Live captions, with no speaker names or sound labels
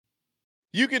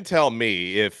You can tell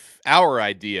me if our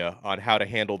idea on how to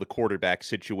handle the quarterback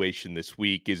situation this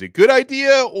week is a good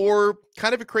idea or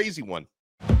kind of a crazy one.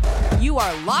 You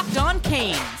are Locked On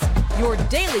Canes, your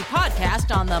daily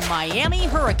podcast on the Miami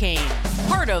Hurricanes,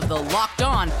 part of the Locked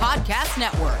On Podcast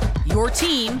Network, your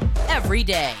team every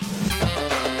day.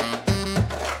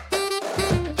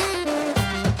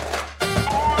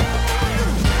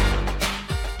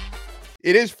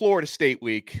 It is Florida State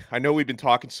week. I know we've been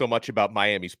talking so much about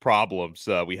Miami's problems.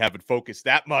 We haven't focused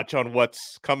that much on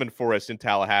what's coming for us in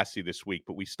Tallahassee this week,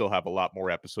 but we still have a lot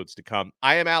more episodes to come.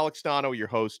 I am Alex Dono, your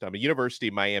host. I'm a University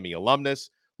of Miami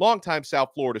alumnus, longtime South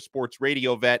Florida sports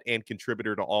radio vet, and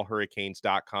contributor to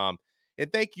allhurricanes.com.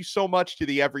 And thank you so much to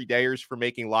the everydayers for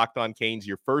making Locked On Canes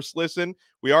your first listen.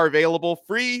 We are available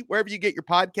free wherever you get your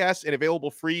podcasts and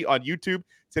available free on YouTube.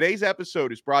 Today's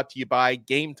episode is brought to you by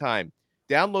Game Time.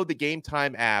 Download the Game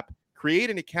Time app, create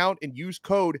an account, and use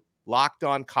code Locked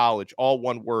On College, all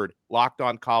one word, Locked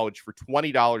On College, for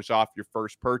 $20 off your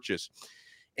first purchase.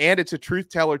 And it's a Truth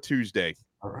Teller Tuesday.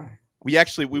 All right. We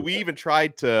even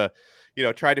tried to,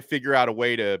 figure out a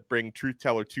way to bring Truth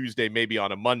Teller Tuesday maybe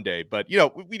on a Monday, but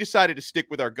we decided to stick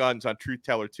with our guns on Truth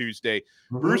Teller Tuesday.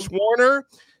 Mm-hmm. Bruce Warner,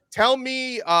 tell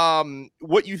me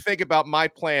what you think about my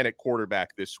plan at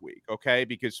quarterback this week, okay?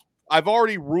 Because I've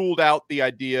already ruled out the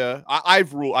idea. I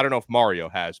don't know if Mario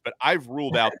has, but I've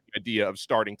ruled out the idea of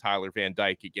starting Tyler Van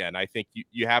Dyke again. I think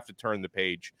you have to turn the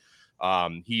page.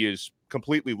 He has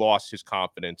completely lost his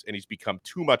confidence, and he's become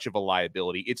too much of a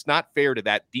liability. It's not fair to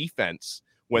that defense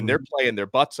when they're playing their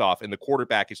butts off and the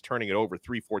quarterback is turning it over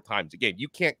 3-4 times a game. You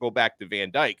can't go back to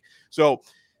Van Dyke. So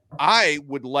I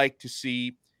would like to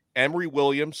see Emory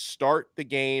Williams start the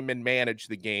game and manage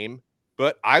the game.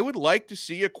 But I would like to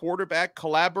see a quarterback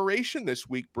collaboration this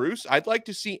week, Bruce. I'd like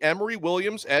to see Emory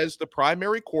Williams as the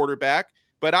primary quarterback,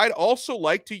 but I'd also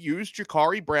like to use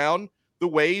Jacurri Brown the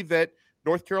way that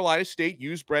North Carolina State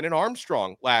used Brennan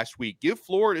Armstrong last week. Give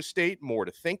Florida State more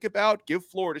to think about. Give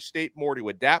Florida State more to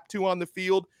adapt to on the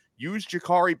field. Use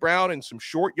Jacurri Brown in some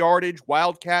short yardage,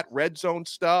 wildcat, red zone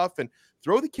stuff, and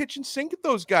throw the kitchen sink at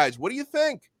those guys. What do you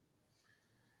think?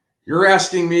 You're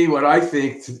asking me what I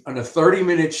think on a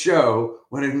 30-minute show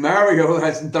when Mario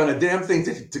hasn't done a damn thing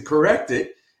to correct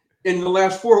it in the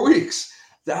last 4 weeks.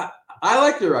 I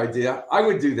like your idea. I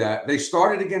would do that. They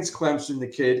started against Clemson, the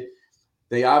kid.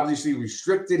 They obviously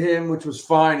restricted him, which was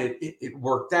fine. It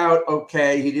worked out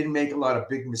okay. He didn't make a lot of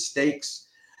big mistakes.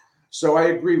 So I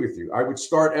agree with you. I would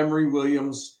start Emory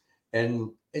Williams,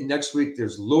 and next week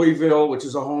there's Louisville, which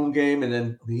is a home game, and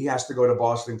then he has to go to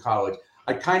Boston College.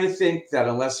 I kind of think that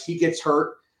unless he gets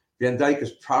hurt, Van Dyke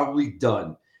is probably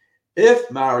done. If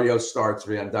Mario starts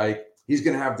Van Dyke, he's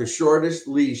going to have the shortest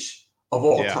leash of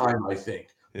all time, I think.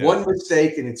 Yeah. One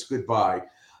mistake and it's goodbye.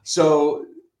 So,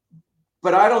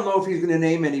 but I don't know if he's going to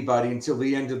name anybody until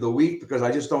the end of the week because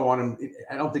I just don't want him.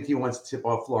 I don't think he wants to tip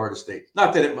off Florida State.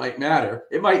 Not that it might matter.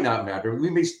 It might not matter.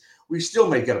 We still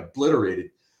may get obliterated.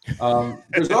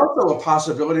 There's also a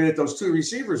possibility that those two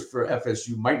receivers for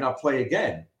FSU might not play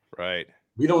again. Right.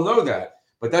 We don't know that,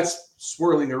 but that's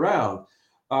swirling around.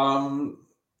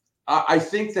 I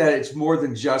think that it's more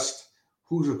than just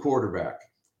who's a quarterback.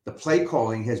 The play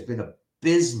calling has been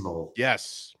abysmal.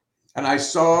 Yes. And I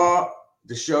saw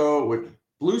the show with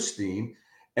Bluestein,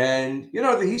 and,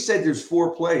 he said there's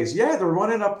 4 plays. Yeah, they're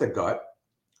running up the gut.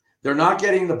 They're not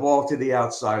getting the ball to the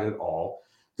outside at all.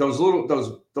 Those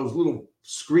little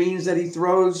screens that he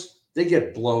throws, they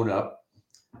get blown up.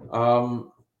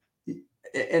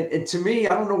 And to me,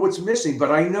 I don't know what's missing,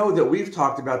 but I know that we've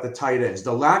talked about the tight ends.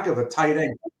 The lack of a tight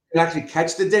end who can actually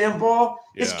catch the damn ball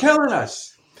is killing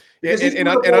us. And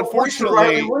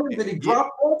unfortunately, he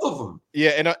dropped both of them. Yeah,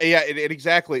 and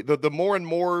exactly. The more and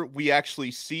more we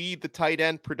actually see the tight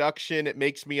end production, it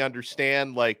makes me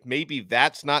understand like maybe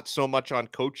that's not so much on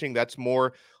coaching, that's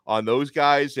more on those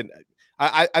guys. And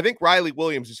I think Riley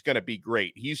Williams is going to be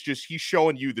great. He's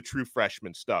showing you the true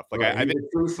freshman stuff. Like right, I think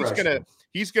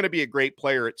he's gonna be a great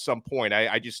player at some point.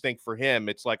 I just think for him,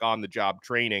 it's like on the job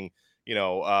training.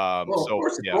 Of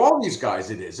course, all these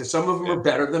guys it is. Some of them are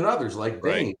better than others, like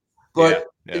Bain. But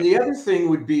and the other thing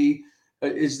would be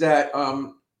is that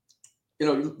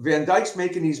Van Dyke's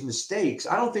making these mistakes.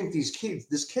 I don't think this kid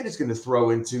is going to throw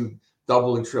into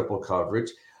double and triple coverage.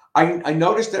 I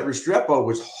noticed that Restrepo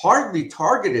was hardly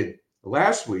targeted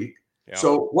last week. Yeah.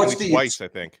 So what's the twice, I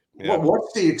think. Yeah.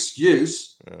 What's the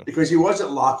excuse? Yeah. Because he wasn't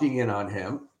locking in on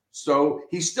him. So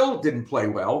he still didn't play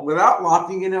well without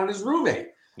locking in on his roommate.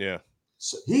 Yeah.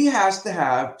 So he has to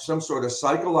have some sort of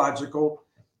psychological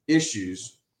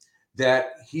issues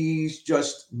that he's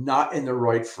just not in the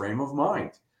right frame of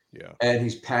mind. Yeah. And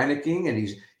he's panicking, and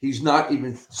he's not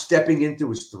even stepping into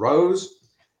his throws.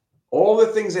 All the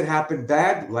things that happened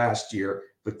bad last year,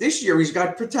 but this year he's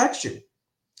got protection.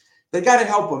 They got to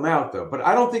help him out, though. But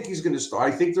I don't think he's going to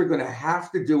start. I think they're going to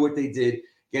have to do what they did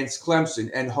against Clemson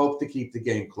and hope to keep the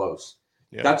game close.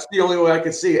 Yeah. That's the only way I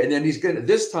could see it. And then he's going to,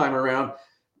 this time around,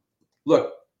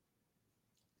 look,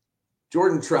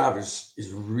 Jordan Travis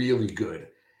is really good.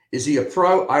 Is he a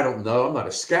pro? I don't know. I'm not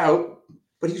a scout,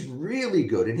 but he's really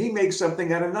good. And he makes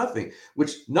something out of nothing,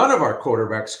 which none of our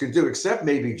quarterbacks can do except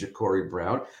maybe Jacurri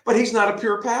Brown. But he's not a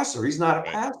pure passer. He's not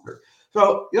a passer.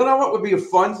 So, you know what would be a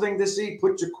fun thing to see?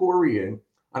 Put Jacurri in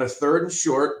on a 3rd and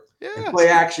short and play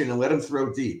action and let him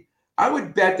throw deep. I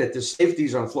would bet that the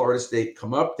safeties on Florida State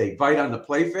come up, they bite on the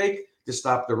play fake to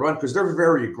stop the run because they're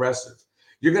very aggressive.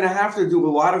 You're going to have to do a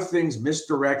lot of things,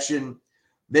 misdirection,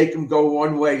 make them go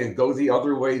one way and go the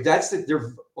other way.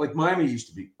 They're like Miami used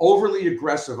to be, overly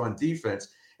aggressive on defense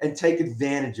and take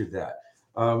advantage of that.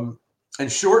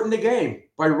 And shorten the game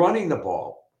by running the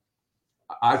ball.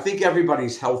 I think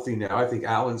everybody's healthy now. I think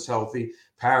Allen's healthy.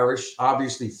 Parrish,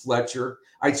 obviously Fletcher.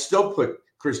 I'd still put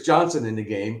Chris Johnson in the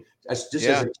game as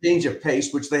a change of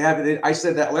pace, which they haven't. I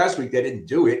said that last week. They didn't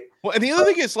do it. Well, and the other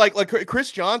thing is like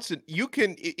Chris Johnson, you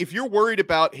can, if you're worried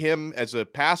about him as a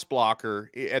pass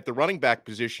blocker at the running back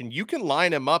position, you can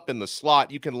line him up in the slot.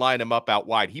 You can line him up out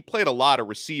wide. He played a lot of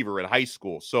receiver in high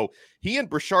school. So he and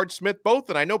Brashard Smith both,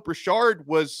 and I know Brashard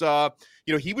was,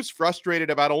 he was frustrated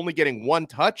about only getting 1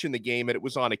 touch in the game, and it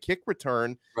was on a kick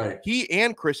return. Right. He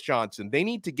and Chris Johnson, they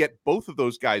need to get both of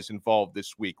those guys involved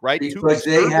this week, right? Because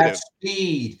they have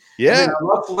speed. Yeah. I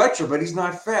love Fletcher, but he's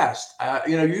not fast.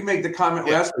 You made the comment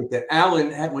last week that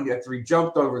Allen had, after he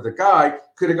jumped over the guy,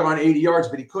 could have gone 80 yards,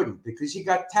 but he couldn't because he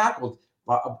got tackled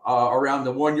around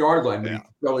the 1 yard line when he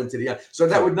fell into the end. So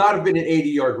that would not have been an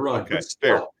 80-yard run. Okay, but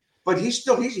still, but he's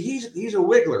a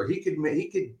wiggler. He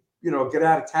could get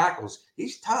out of tackles.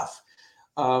 He's tough.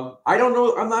 I don't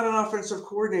know. I'm not an offensive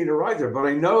coordinator either, but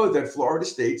I know that Florida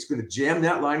State's going to jam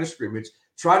that line of scrimmage,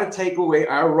 try to take away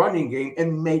our running game,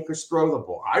 and make us throw the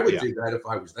ball. I would do that if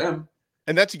I was them.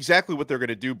 And that's exactly what they're going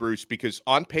to do, Bruce, because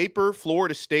on paper,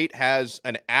 Florida State has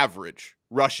an average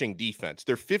rushing defense.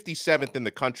 They're 57th in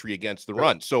the country against the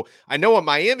run. So I know a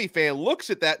Miami fan looks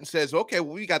at that and says, okay,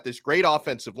 well, we got this great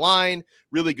offensive line,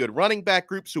 really good running back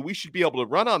group, so we should be able to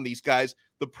run on these guys.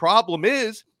 The problem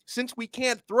is, since we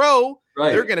can't throw,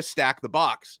 they're going to stack the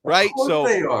box, right? So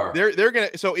they are. They're going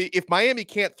to. So if Miami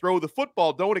can't throw the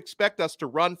football, don't expect us to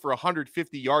run for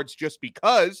 150 yards just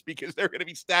because they're going to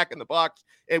be stacking the box,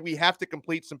 and we have to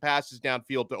complete some passes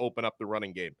downfield to open up the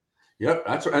running game. Yep,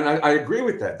 that's right. And I agree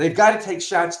with that. They've got to take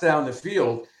shots down the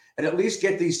field and at least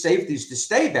get these safeties to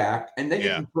stay back, and then you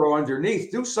can throw underneath,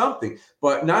 do something.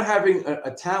 But not having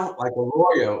a talent like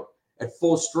Arroyo at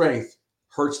full strength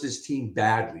hurts this team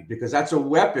badly because that's a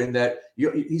weapon that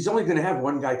he's only going to have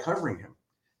one guy covering him.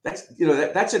 That's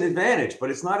an advantage, but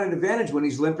it's not an advantage when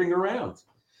he's limping around.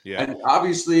 Yeah. And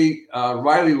obviously,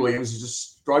 Riley Williams is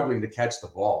just struggling to catch the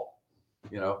ball,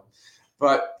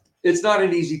 but it's not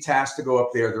an easy task to go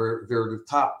up there. They're the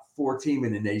top 4 team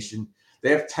in the nation. They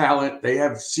have talent. They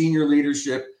have senior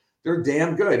leadership. They're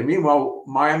damn good. And meanwhile,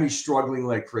 Miami's struggling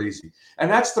like crazy.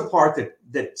 And that's the part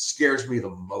that scares me the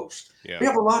most. Yeah. We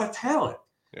have a lot of talent.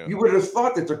 Yeah. You would have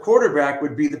thought that the quarterback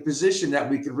would be the position that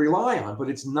we could rely on, but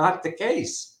it's not the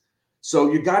case.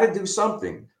 So you got to do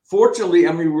something. Fortunately,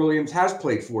 Emory Williams has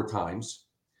played 4 times.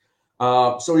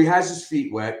 So he has his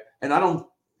feet wet. And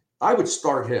I would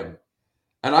start him.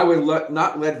 And I would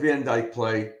not let Van Dyke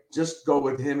play. Just go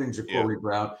with him and Jacurri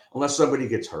Brown unless somebody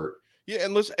gets hurt. Yeah,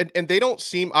 and listen, and they don't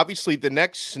seem, obviously the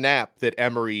next snap that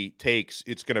Emory takes,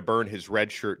 it's going to burn his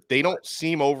red shirt. They don't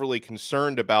seem overly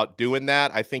concerned about doing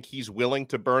that. I think he's willing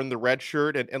to burn the red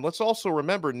shirt. And let's also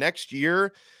remember next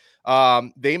year,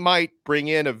 they might bring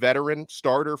in a veteran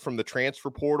starter from the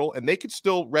transfer portal, and they could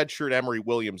still redshirt Emory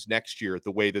Williams next year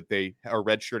the way that they are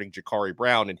redshirting Jacurri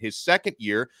Brown in his second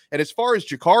year. And as far as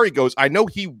Jacurri goes, I know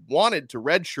he wanted to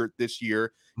redshirt this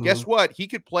year. Guess what? He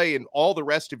could play in all the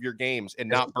rest of your games and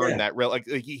not burn that red. Like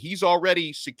he's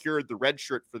already secured the red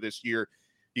shirt for this year.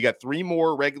 You got 3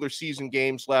 more regular season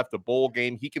games left, a bowl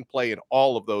game. He can play in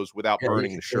all of those without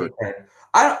burning the shirt.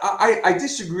 I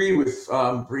disagree with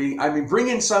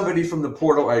bringing somebody from the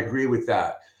portal. I agree with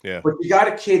that. Yeah. But you got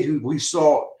a kid who we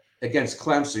saw against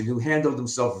Clemson who handled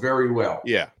himself very well.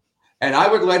 Yeah. And I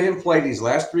would let him play these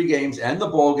last 3 games and the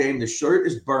bowl game. The shirt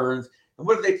is burned. And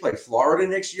what do they play? Florida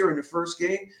next year in the first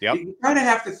game? Yep. You kind of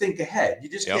have to think ahead. You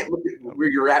just can't look at where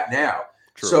you're at now.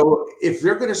 True. So if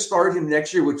they're going to start him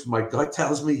next year, which my gut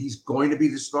tells me he's going to be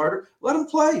the starter, let him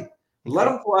play. Let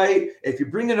him play. If you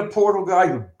bring in a portal guy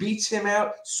who beats him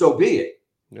out, so be it.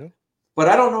 Yeah. But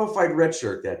I don't know if I'd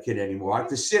redshirt that kid anymore. I have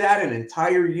to sit out an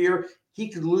entire year. He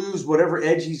could lose whatever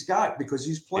edge he's got because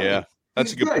he's playing. Yeah,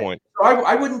 that's he's a good point. So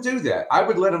I wouldn't do that. I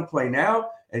would let him play now.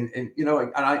 And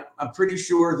I'm pretty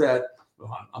sure that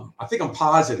I think I'm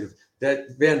positive that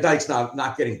Van Dyke's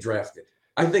not getting drafted.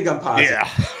 I think I'm positive. Yeah.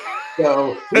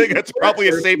 So I think that's probably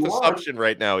a safe assumption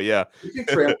right now. Yeah. He can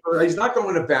transfer. He's not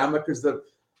going to Bama because the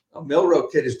Milroe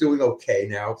kid is doing okay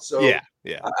now. So yeah.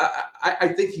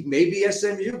 I think he may be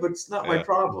SMU, but it's not my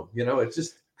problem. It's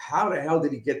just how the hell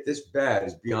did he get this bad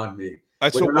is beyond me.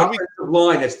 So an offensive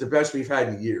line, it's the best we've had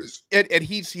in years. And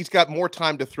he's got more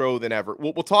time to throw than ever.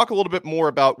 We'll talk a little bit more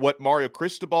about what Mario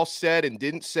Cristobal said and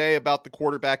didn't say about the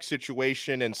quarterback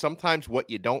situation. And sometimes what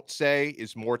you don't say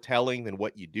is more telling than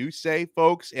what you do say,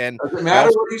 folks. And doesn't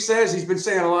matter what he says. He's been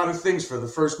saying a lot of things for the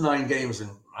first 9 games, and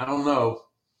I don't know.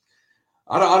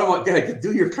 I don't want to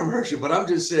do your commercial, but I'm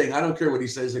just saying I don't care what he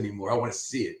says anymore. I want to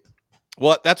see it.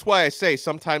 Well, that's why I say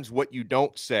sometimes what you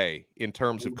don't say in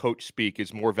terms of coach speak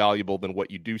is more valuable than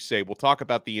what you do say. We'll talk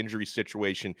about the injury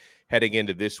situation heading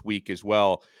into this week as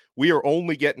well. We are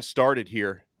only getting started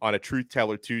here on a Truth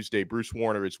Teller Tuesday. Bruce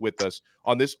Warner is with us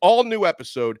on this all-new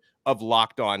episode of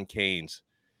Locked On Canes.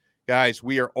 Guys,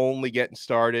 we are only getting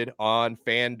started on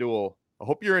FanDuel. I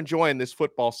hope you're enjoying this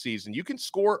football season. You can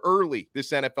score early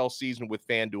this NFL season with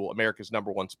FanDuel, America's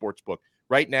 #1 sportsbook.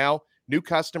 Right now, new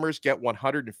customers get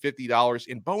 $150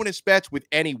 in bonus bets with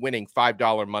any winning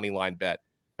 $5 moneyline bet.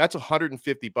 That's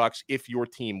 $150 if your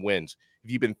team wins.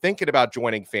 If you've been thinking about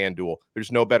joining FanDuel,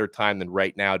 there's no better time than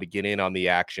right now to get in on the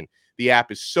action. The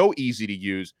app is so easy to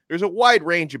use. There's a wide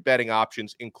range of betting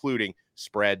options, including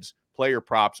spreads, player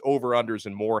props, over-unders,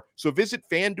 and more. So visit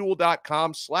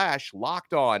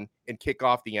FanDuel.com/lockedon and kick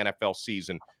off the NFL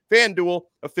season. FanDuel,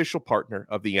 official partner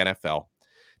of the NFL.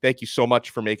 Thank you so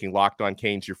much for making Locked On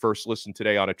Canes your first listen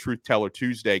today on a Truth Teller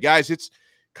Tuesday. Guys, it's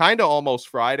kind of almost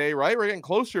Friday, right? We're getting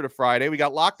closer to Friday. We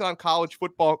got Locked On College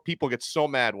Football. People get so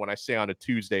mad when I say on a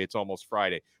Tuesday it's almost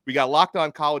Friday. We got Locked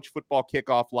On College Football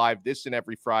Kickoff live this and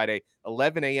every Friday,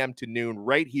 11 a.m. to noon,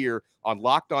 right here on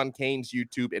Locked On Canes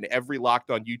YouTube and every Locked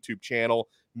On YouTube channel.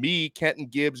 Me, Kenton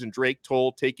Gibbs, and Drake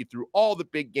Toll take you through all the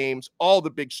big games, all the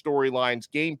big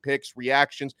storylines, game picks,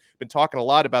 reactions. Been talking a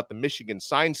lot about the Michigan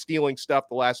sign-stealing stuff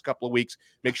the last couple of weeks.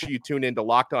 Make sure you tune in to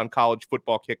Locked On College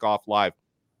Football Kickoff live.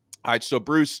 All right, so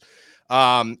Bruce,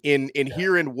 in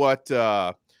hearing what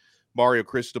Mario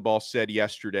Cristobal said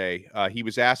yesterday, he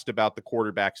was asked about the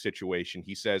quarterback situation.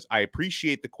 He says, I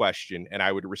appreciate the question, and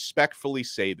I would respectfully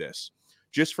say this.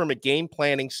 Just from a game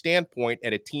planning standpoint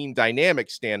and a team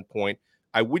dynamic standpoint,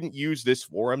 I wouldn't use this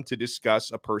forum to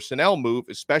discuss a personnel move,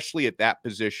 especially at that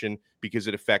position, because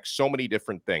it affects so many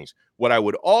different things. What I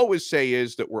would always say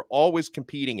is that we're always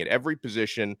competing at every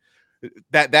position.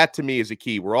 That to me is a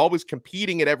key. We're always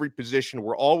competing at every position.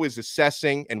 We're always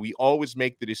assessing, and we always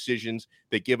make the decisions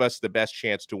that give us the best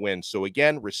chance to win. So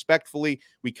again, respectfully,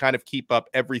 we kind of keep up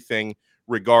everything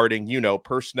regarding,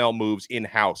 personnel moves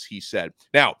in-house, he said.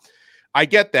 Now, I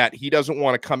get that he doesn't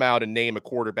want to come out and name a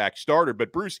quarterback starter,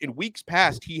 but Bruce, in weeks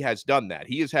past, he has done that.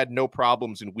 He has had no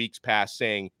problems in weeks past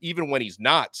saying, even when he's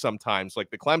not sometimes, like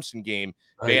the Clemson game,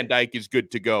 Van Dyke is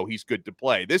good to go. He's good to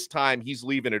play. This time, he's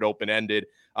leaving it open-ended.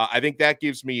 I think that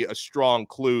gives me a strong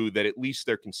clue that at least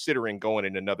they're considering going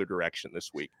in another direction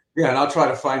this week. Yeah, and I'll try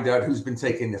to find out who's been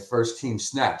taking the first team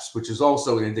snaps, which is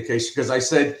also an indication, because I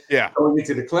said going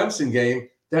into the Clemson game,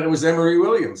 that it was Emory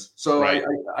Williams. So right.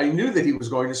 I knew that he was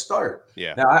going to start.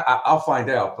 Yeah. Now, I'll find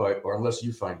out, or unless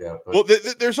you find out. But. Well,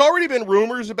 there's already been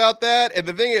rumors about that. And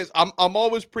the thing is, I'm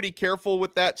always pretty careful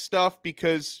with that stuff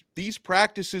because these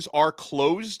practices are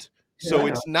closed. So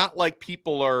it's not like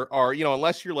people are,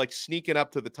 unless you're like sneaking up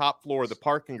to the top floor of the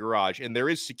parking garage and there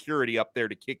is security up there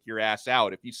to kick your ass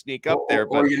out if you sneak up there.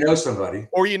 Or you know somebody.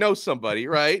 Or you know somebody,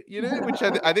 right? Which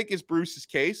I think is Bruce's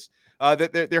case.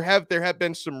 That there have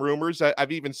been some rumors.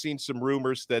 I've even seen some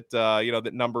rumors that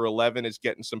that number 11 is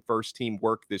getting some first team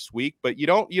work this week, but you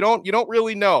don't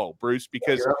really know, Bruce,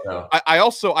 because I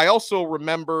also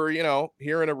remember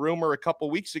hearing a rumor a couple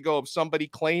weeks ago of somebody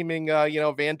claiming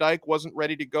Van Dyke wasn't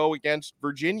ready to go against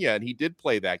Virginia, and he did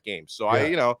play that game. So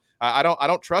I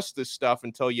don't trust this stuff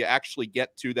until you actually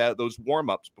get to those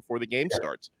warm-ups before the game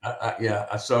starts.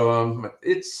 So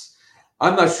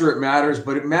I'm not sure it matters,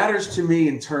 but it matters to me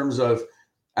in terms of,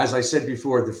 as I said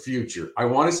before, the future. I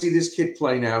want to see this kid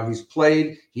play now. He's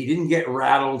played. He didn't get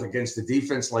rattled against the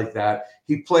defense like that.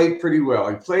 He played pretty well.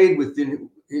 He played within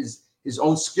his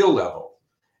own skill level.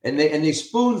 And they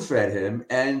spoon-fed him.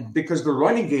 And because the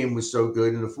running game was so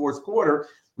good in the fourth quarter,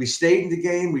 we stayed in the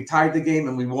game, we tied the game,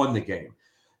 and we won the game.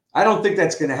 I don't think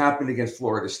that's going to happen against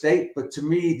Florida State, but to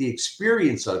me, the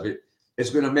experience of it is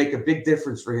going to make a big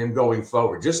difference for him going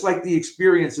forward. Just like the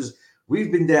experiences,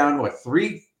 we've been down,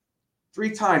 three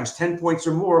times, 10 points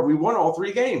or more. We won all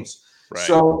 3 games. Right.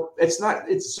 So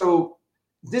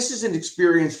this is an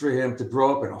experience for him to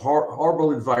grow up in a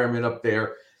horrible environment up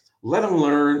there. Let him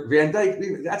learn. Van Dyke,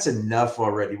 that's enough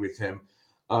already with him.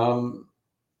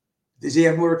 Does he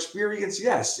have more experience?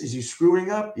 Yes. Is he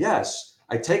screwing up? Yes.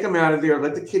 I take him out of there.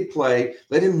 Let the kid play.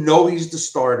 Let him know he's the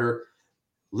starter.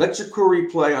 Let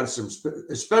Jacurri play on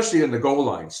especially on the goal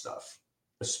line stuff.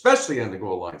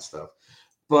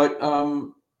 But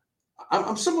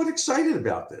I'm somewhat excited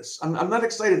about this. I'm not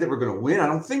excited that we're going to win. I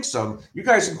don't think so. You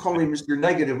guys can call me Mr.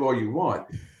 Negative all you want.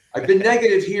 I've been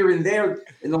negative here and there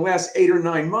in the last 8 or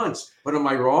 9 months. But am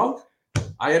I wrong?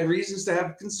 I had reasons to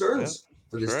have concerns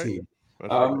for this team.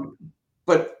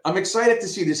 But I'm excited to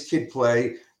see this kid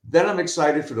play. Then I'm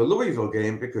excited for the Louisville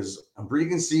game because I'm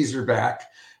bringing Caesar back.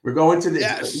 We're going to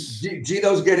the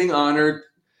Gino's getting honored.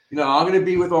 I'm going to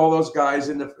be with all those guys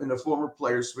in the former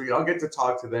players suite. I'll get to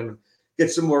talk to them and get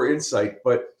some more insight.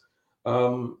 But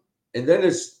and then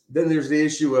there's the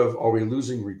issue of, are we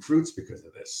losing recruits because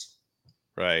of this?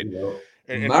 Right.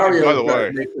 And Mario's got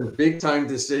to make some big time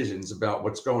decisions about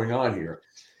what's going on here.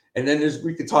 And then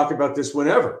we could talk about this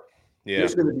whenever. Yeah.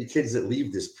 There's going to be kids that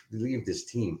leave this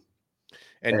team.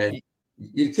 And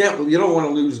you don't want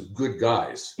to lose good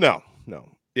guys. No.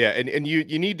 Yeah, and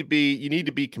you need to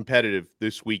be competitive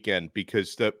this weekend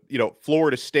because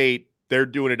Florida State, they're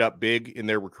doing it up big in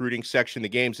their recruiting section. The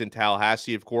game's in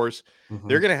Tallahassee, of course. Mm-hmm.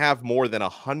 They're going to have more than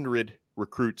 100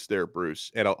 recruits there,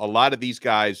 Bruce, and a lot of these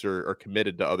guys are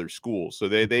committed to other schools. So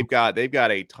they've got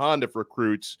a ton of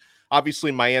recruits.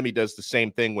 Obviously, Miami does the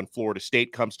same thing when Florida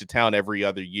State comes to town every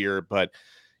other year, but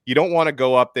you don't want to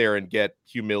go up there and get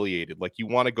humiliated. Like, you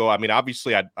want to go. I mean,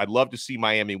 obviously, I'd love to see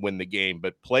Miami win the game,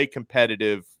 but play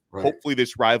competitive. Right. Hopefully,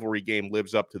 this rivalry game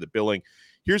lives up to the billing.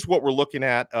 Here's what we're looking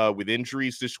at with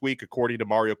injuries this week, according to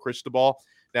Mario Cristobal.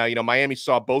 Now, Miami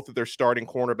saw both of their starting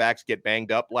cornerbacks get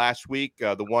banged up last week.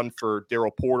 The one for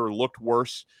Daryl Porter looked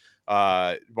worse.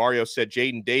 Mario said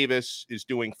Jaden Davis is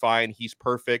doing fine. He's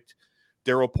perfect.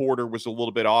 Daryl Porter was a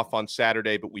little bit off on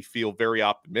Saturday, but we feel very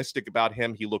optimistic about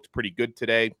him. He looked pretty good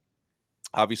today.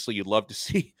 Obviously, you'd love to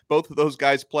see both of those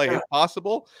guys play if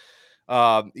possible.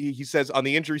 He says on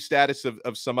the injury status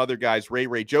of some other guys,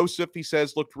 Ray Joseph, he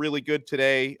says, looked really good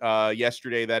today.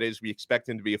 Yesterday, that is, we expect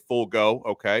him to be a full go.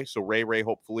 Okay, so Ray,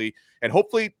 hopefully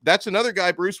that's another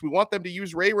guy, Bruce. We want them to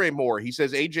use Ray more. He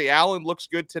says AJ Allen looks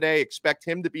good today. Expect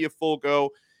him to be a full go.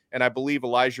 And I believe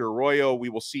Elijah Arroyo, we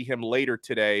will see him later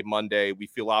today, Monday. We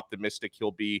feel optimistic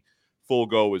he'll be full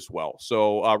go as well.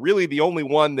 So really the only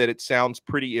one that it sounds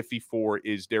pretty iffy for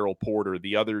is Daryl Porter.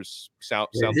 The others sound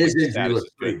his injury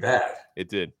looked pretty bad. It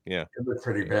did, yeah. It looked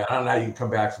pretty bad. I don't know how you can come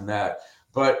back from that.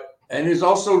 And there's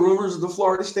also rumors of the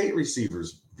Florida State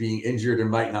receivers being injured and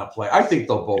might not play. I think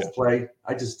they'll both play.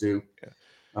 I just do. Yeah.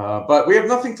 But we have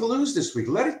nothing to lose this week.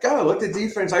 Let it go. Let the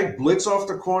defense blitz off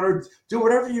the corner. Do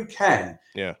whatever you can.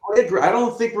 Yeah. I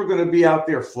don't think we're going to be out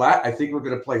there flat. I think we're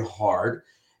going to play hard.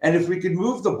 And if we could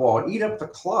move the ball, eat up the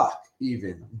clock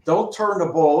even, don't turn the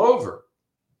ball over,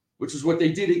 which is what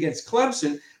they did against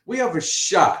Clemson, we have a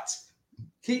shot.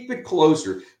 Keep it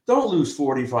closer. Don't lose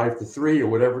 45-3 or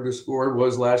whatever the score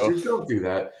was last year. Don't do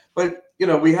that. But,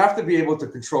 we have to be able to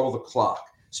control the clock,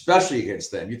 especially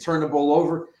against them. You turn the ball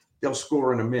over, they'll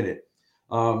score in a minute.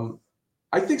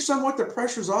 I think somewhat the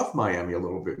pressure's off Miami a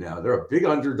little bit now. They're a big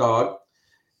underdog,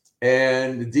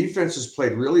 and the defense has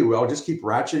played really well. Just keep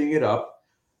ratcheting it up.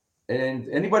 And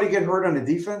anybody get hurt on the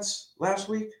defense last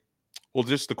week? Well,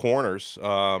 just the corners.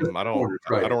 I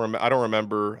don't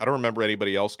remember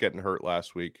anybody else getting hurt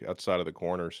last week outside of the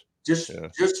corners. Just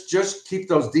keep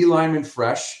those D linemen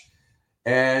fresh,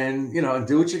 and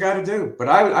do what you got to do. But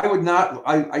I would not.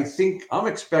 I think I'm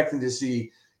expecting to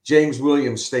see James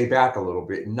Williams stay back a little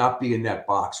bit and not be in that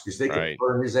box because they can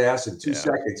burn his ass in 2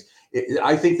 seconds.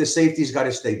 I think the safety's got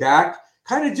to stay back.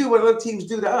 Kind of do what other teams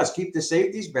do to us. Keep the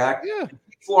safeties back. Yeah.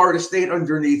 Keep Florida State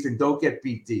underneath and don't get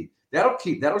beat deep.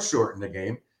 That'll shorten the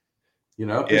game.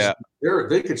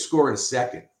 They could score in a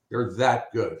second. They're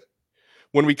that good.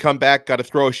 When we come back, got to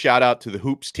throw a shout out to the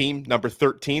Hoops team, number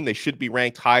 13. They should be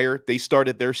ranked higher. They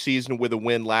started their season with a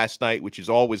win last night, which is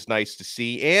always nice to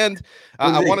see. And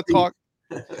I want to talk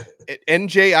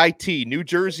NJIT, New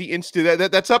Jersey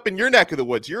Institute. That's up in your neck of the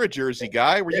woods. You're a Jersey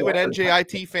guy. Were you an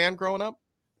NJIT fan growing up?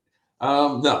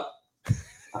 No.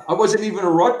 I wasn't even a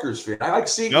Rutgers fan. I like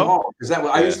Seton Hall because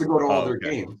I used to go to all their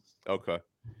games. Okay.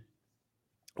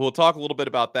 We'll talk a little bit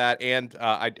about that, and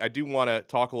I do want to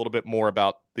talk a little bit more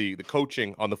about the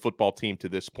coaching on the football team to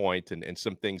this point and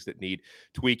some things that need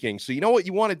tweaking. So you know what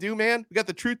you want to do, man? We got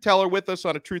the Truth Teller with us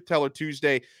on a Truth Teller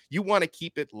Tuesday. You want to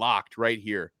keep it locked right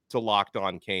here to Locked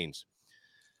On Canes.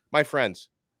 My friends,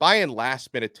 buying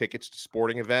last-minute tickets to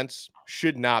sporting events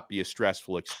should not be a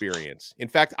stressful experience. In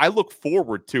fact, I look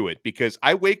forward to it because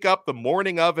I wake up the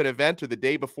morning of an event or the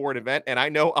day before an event, and I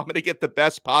know I'm going to get the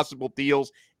best possible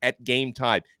deals at Game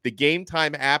Time. The Game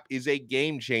Time app is a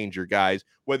game changer, guys.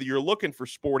 Whether you're looking for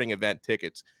sporting event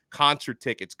tickets, concert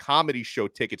tickets, comedy show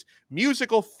tickets,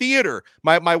 musical theater.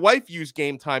 My wife used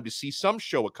Game Time to see some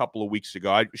show a couple of weeks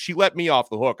ago. She let me off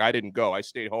the hook. I didn't go. I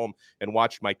stayed home and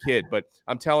watched my kid. But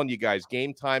I'm telling you guys,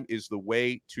 Game Time is the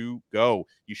way to go.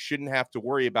 You shouldn't have to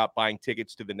worry about buying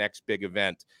tickets to the next big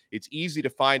event. It's easy to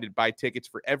find and buy tickets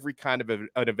for every kind of an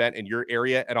event in your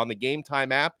area. And on the Game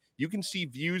Time app, you can see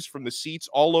views from the seats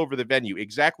all over the venue,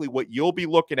 exactly what you'll be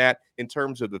looking at in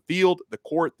terms of the field, the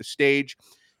court, the stage,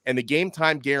 and the Game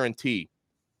Time guarantee.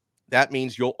 That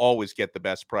means you'll always get the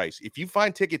best price. If you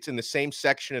find tickets in the same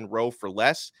section and row for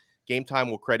less, Game Time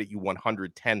will credit you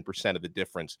 110% of the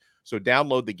difference. So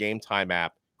download the Game Time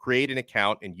app, create an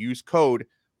account, and use code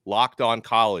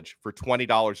LOCKEDONCollege for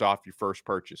 $20 off your first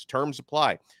purchase. Terms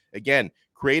apply. Again,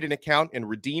 create an account and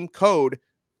redeem code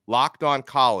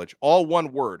LOCKEDONCollege. All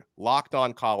one word,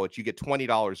 LOCKEDONCollege. You get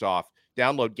 $20 off.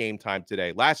 Download Game Time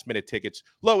today. Last minute tickets,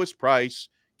 lowest price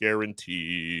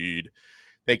guaranteed.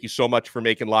 Thank you so much for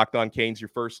making Locked On Canes your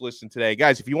first listen today.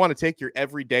 Guys, if you want to take your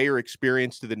everydayer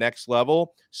experience to the next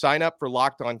level, sign up for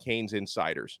Locked On Canes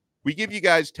Insiders. We give you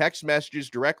guys text messages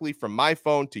directly from my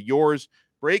phone to yours,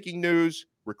 breaking news,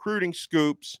 recruiting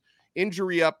scoops,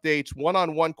 injury updates,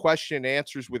 one-on-one question and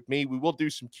answers with me. We will do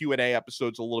some Q&A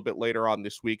episodes a little bit later on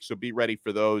this week, so be ready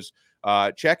for those.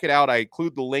 Check it out. I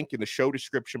include the link in the show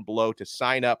description below to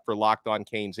sign up for Locked On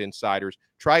Canes Insiders.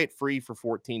 Try it free for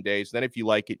 14 days. Then if you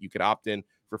like it, you can opt in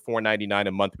for $4.99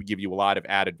 a month. We give you a lot of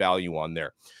added value on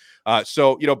there.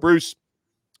 So, Bruce,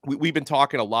 we've been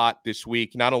talking a lot this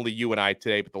week, not only you and I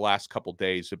today, but the last couple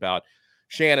days about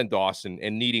Shannon Dawson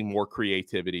and needing more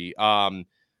creativity.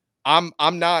 I'm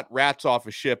not rats off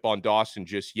a ship on Dawson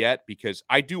just yet because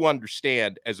I do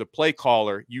understand as a play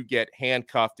caller, you get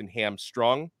handcuffed and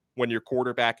hamstrung when your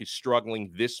quarterback is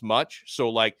struggling this much. So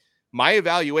like my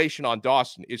evaluation on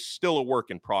Dawson is still a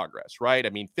work in progress, right? I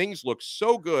mean, things look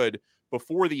so good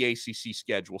before the ACC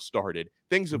schedule started.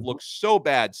 Things have looked so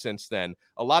bad since then.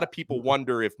 A lot of people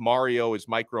wonder if Mario is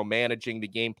micromanaging the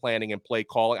game planning and play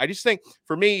calling. I just think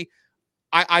for me,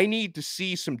 I need to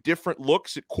see some different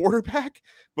looks at quarterback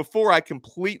before I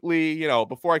completely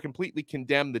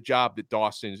condemn the job that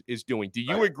Dawson is doing. Do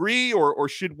you agree, or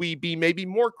should we be maybe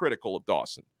more critical of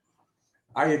Dawson?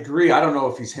 I agree. I don't know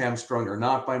if he's hamstrung or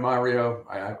not by Mario.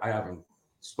 I haven't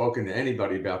spoken to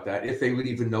anybody about that, if they would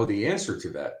even know the answer to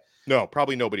that. No,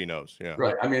 probably nobody knows. Yeah.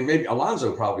 Right. I mean, maybe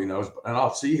Alonzo probably knows, and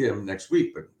I'll see him next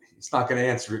week, but he's not going to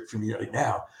answer it for me right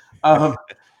now.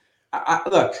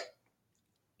 Look,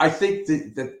 I think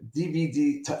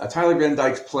that Tyler Van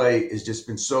Dyke's play has just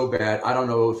been so bad. I don't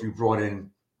know if you brought in,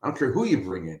 I don't care who you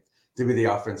bring in to be the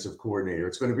offensive coordinator.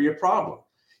 It's going to be a problem.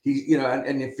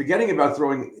 And forgetting about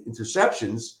throwing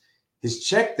interceptions, his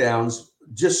checkdowns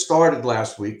just started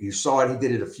last week. You saw it. He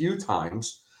did it a few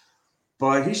times,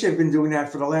 but he should have been doing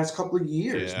that for the last couple of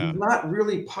years. Yeah. He's not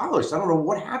really polished. I don't know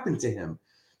what happened to him.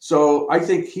 So I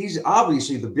think he's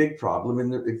obviously the big problem,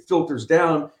 and it filters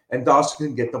down, and Dawson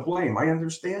can get the blame. I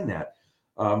understand that.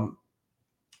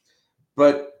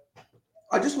 But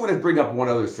I just want to bring up one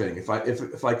other thing, if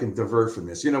I can divert from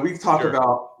this. We've talked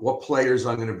about what players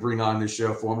I'm going to bring on this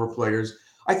show, former players.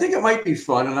 I think it might be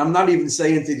fun, and I'm not even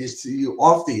saying this to you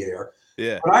off the air.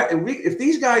 Yeah. But if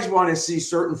these guys want to see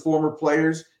certain former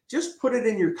players, just put it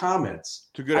in your comments.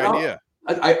 It's a good idea.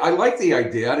 I like the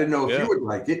idea. I didn't know if you would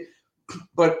like it.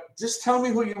 But just tell me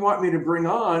who you want me to bring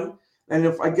on. And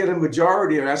if I get a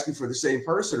majority of asking for the same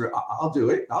person, I'll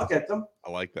do it. I'll get them.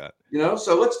 I like that.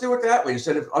 So let's do it that way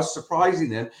instead of us surprising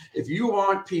them. If you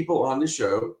want people on the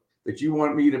show that you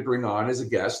want me to bring on as a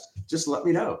guest, just let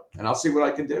me know, and I'll see what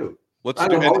I can do. Let's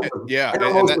do it. Yeah. I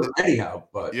don't know anyhow,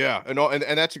 but yeah. And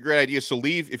that's a great idea. So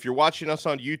if you're watching us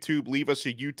on YouTube, leave us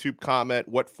a YouTube comment.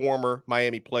 What former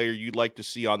Miami player you'd like to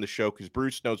see on the show? Because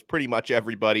Bruce knows pretty much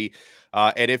everybody.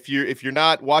 And if you're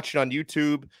not watching on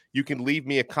YouTube, you can leave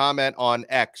me a comment on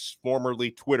X, formerly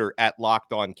Twitter, at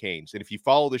Locked On Canes. And if you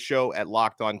follow the show at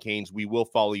Locked On Canes, we will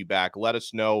follow you back. Let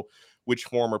us know which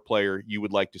former player you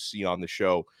would like to see on the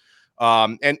show.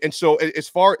 And so as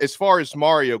far as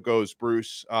Mario goes,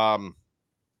 Bruce,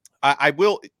 I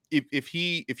will, if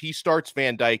he starts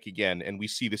Van Dyke again and we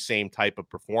see the same type of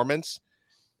performance,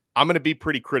 I'm going to be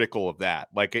pretty critical of that.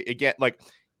 Like, again, like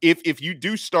if you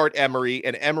do start Emory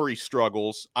and Emory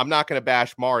struggles, I'm not going to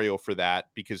bash Mario for that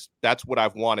because that's what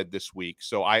I've wanted this week.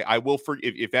 So I will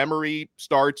if Emory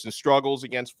starts and struggles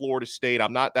against Florida State,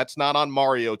 that's not on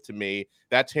Mario to me.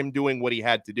 That's him doing what he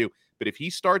had to do. But if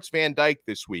he starts Van Dyke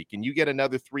this week and you get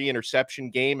another 3 interception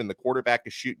game and the quarterback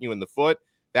is shooting you in the foot,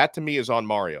 that to me is on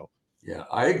Mario. Yeah,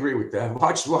 I agree with that.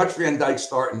 Watch Van Dyke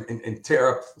start and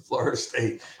tear up Florida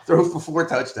State, throw for 4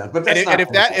 touchdowns. But that's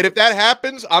if that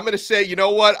happens, I'm going to say, you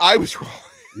know what, I was wrong.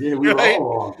 Yeah, we were all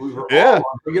wrong. We were all wrong.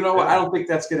 But you know what? I don't think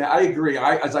that's going to. I agree.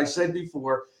 As I said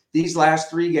before, these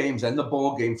last 3 games and the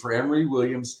bowl game for Emory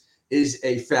Williams is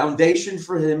a foundation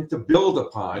for him to build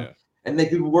upon. Yeah. And they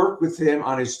could work with him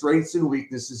on his strengths and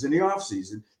weaknesses in the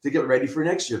offseason to get ready for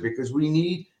next year, because we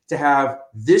need to have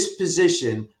this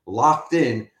position locked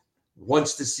in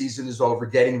once the season is over,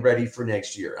 getting ready for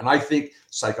next year. And I think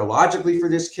psychologically for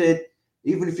this kid,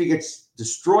 even if he gets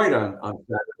destroyed on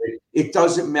Saturday, it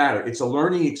doesn't matter. It's a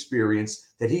learning experience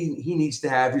that he needs to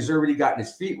have. He's already gotten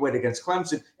his feet wet against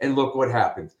Clemson, and look what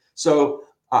happened. So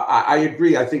I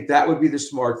agree. I think that would be the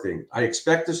smart thing. I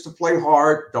expect us to play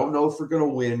hard. Don't know if we're going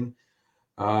to win.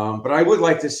 But I would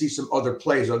like to see some other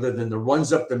plays other than the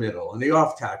runs up the middle and the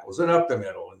off tackles and up the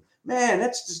middle. And man,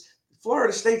 that's just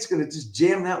Florida State's going to just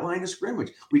jam that line of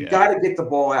scrimmage. We got to get the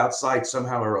ball outside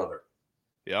somehow or other.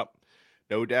 Yep,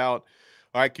 no doubt.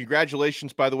 All right,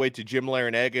 congratulations, by the way, to Jim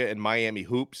Larinaga and Miami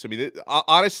Hoops. I mean,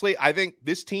 honestly, I think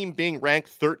this team being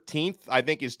ranked 13th, I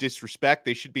think is disrespect.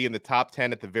 They should be in the top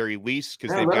 10 at the very least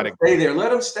because they've got to stay there.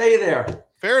 Let them stay there.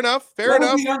 Fair enough. Fair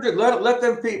enough.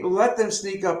 Let them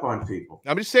sneak up on people.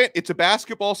 I'm just saying it's a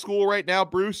basketball school right now,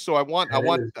 Bruce. So I want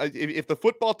if the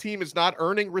football team is not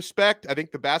earning respect, I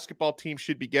think the basketball team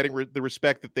should be getting the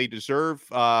respect that they deserve.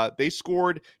 They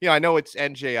scored. I know it's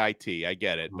NJIT. I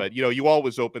get it, but you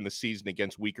always open the season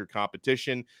against weaker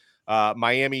competition.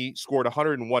 Miami scored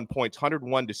 101 points,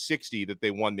 101-60 that they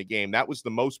won the game. That was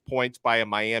the most points by a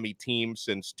Miami team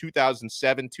since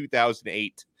 2007,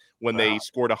 2008. When they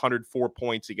scored 104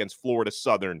 points against Florida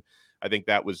Southern. I think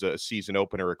that was a season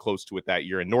opener or close to it that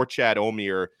year. And Norchad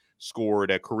Omier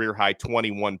scored a career-high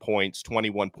 21 points,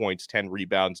 10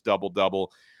 rebounds,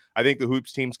 double-double. I think the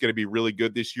Hoops team's going to be really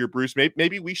good this year, Bruce.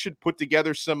 Maybe we should put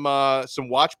together some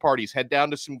watch parties, head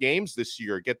down to some games this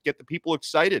year, get the people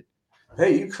excited.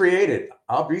 Hey, you create it.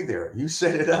 I'll be there. You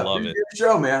set it up. I love it. Your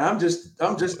show, man. I'm just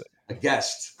a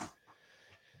guest.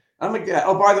 I'm a guest.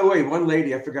 Oh, by the way, one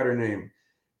lady, I forgot her name,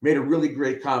 made a really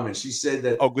great comment. She said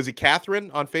that. Oh, was it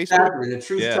Catherine on Facebook? Catherine, the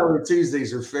Truth Teller Tuesday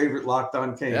is her favorite Locked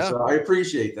On Cane. Yeah. So I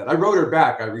appreciate that. I wrote her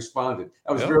back. I responded.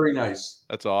 That was very nice.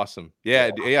 That's awesome.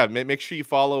 Yeah. Make sure you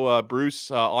follow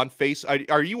Bruce on Face.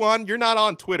 Are you on? You're not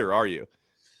on Twitter, are you?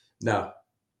 No.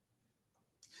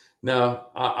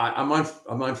 I'm on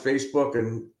Facebook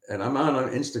and I'm on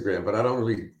Instagram, but I don't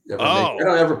really I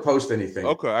don't ever post anything.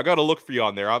 Okay, I got to look for you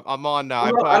on there. I'm on now.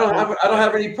 I don't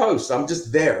have any posts. I'm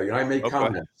just there. I make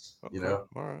comments. All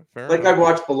right, fair like enough. I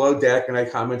watch Below Deck and I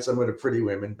comment some of the pretty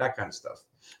women, that kind of stuff.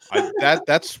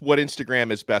 That's what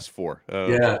Instagram is best for.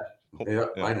 Yeah,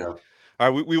 I know.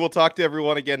 All right, we will talk to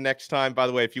everyone again next time. By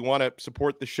the way, if you want to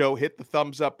support the show, hit the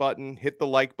thumbs up button, hit the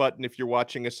like button if you're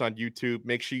watching us on YouTube.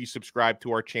 Make sure you subscribe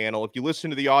to our channel. If you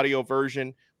listen to the audio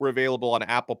version, we're available on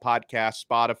Apple Podcasts,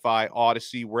 Spotify,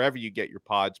 Odyssey, wherever you get your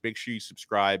pods. Make sure you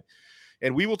subscribe.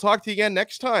 And we will talk to you again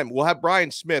next time. We'll have Brian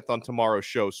Smith on tomorrow's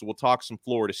show. So we'll talk some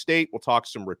Florida State. We'll talk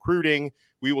some recruiting.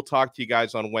 We will talk to you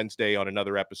guys on Wednesday on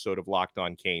another episode of Locked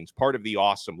On Canes, part of the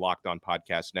awesome Locked On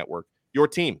Podcast Network. Your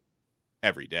team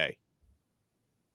every day.